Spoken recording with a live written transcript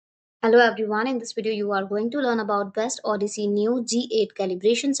Hello everyone, in this video you are going to learn about best Odyssey Neo G8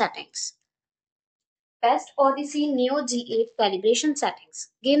 calibration settings. Best Odyssey Neo G8 calibration settings.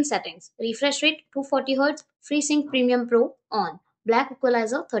 Game settings. Refresh rate 240Hz, FreeSync Premium Pro on. Black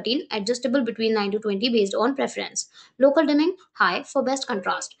equalizer 13, adjustable between 9 to 20 based on preference. Local dimming high for best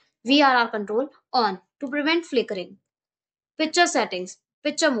contrast. VRR control on to prevent flickering. Picture settings.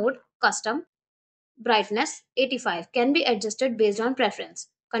 Picture mode custom. Brightness 85 can be adjusted based on preference.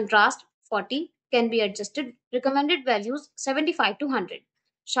 Contrast 40 can be adjusted. Recommended values 75 to 100.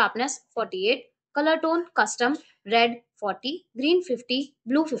 Sharpness 48. Color tone custom red 40, green 50,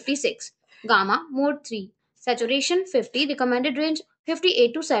 blue 56. Gamma mode 3. Saturation 50. Recommended range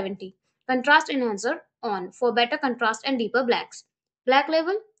 58 to 70. Contrast enhancer on for better contrast and deeper blacks. Black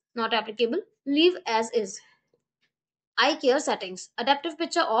level not applicable. Leave as is. Eye care settings. Adaptive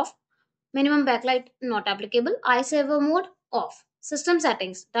picture off. Minimum backlight not applicable. Eye saver mode off. System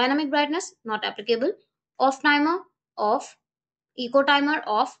settings. Dynamic brightness not applicable. Off timer off. Eco timer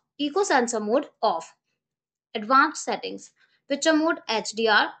off. Eco sensor mode off. Advanced settings. Picture mode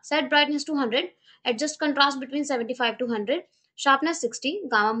HDR. Set brightness to 100. Adjust contrast between 75 to 100. Sharpness 60.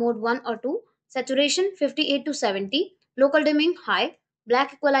 Gamma mode 1 or 2. Saturation 58 to 70. Local dimming high.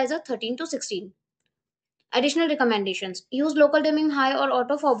 Black equalizer 13 to 16. Additional recommendations. Use local dimming high or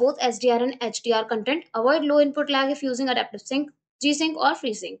auto for both SDR and HDR content. Avoid low input lag if using adaptive sync, G-Sync or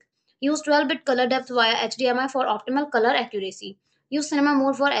FreeSync. Use 12-bit color depth via HDMI for optimal color accuracy. Use cinema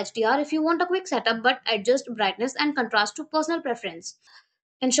mode for HDR if you want a quick setup but adjust brightness and contrast to personal preference.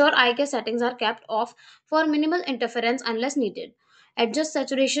 Ensure eye care settings are kept off for minimal interference unless needed. Adjust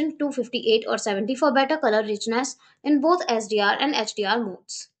saturation to 58 or 70 for better color richness in both SDR and HDR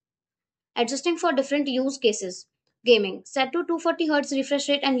modes. Adjusting for different use cases. Gaming. Set to 240Hz refresh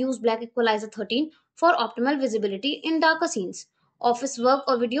rate and use black equalizer 13 for optimal visibility in darker scenes. Office work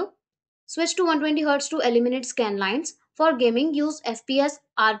or video. Switch to 120Hz to eliminate scan lines. For gaming, use FPS,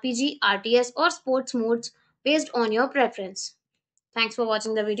 RPG, RTS or sports modes based on your preference. Thanks for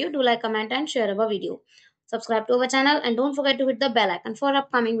watching the video. Do like, comment and share our video. Subscribe to our channel and don't forget to hit the bell icon for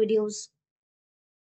upcoming videos.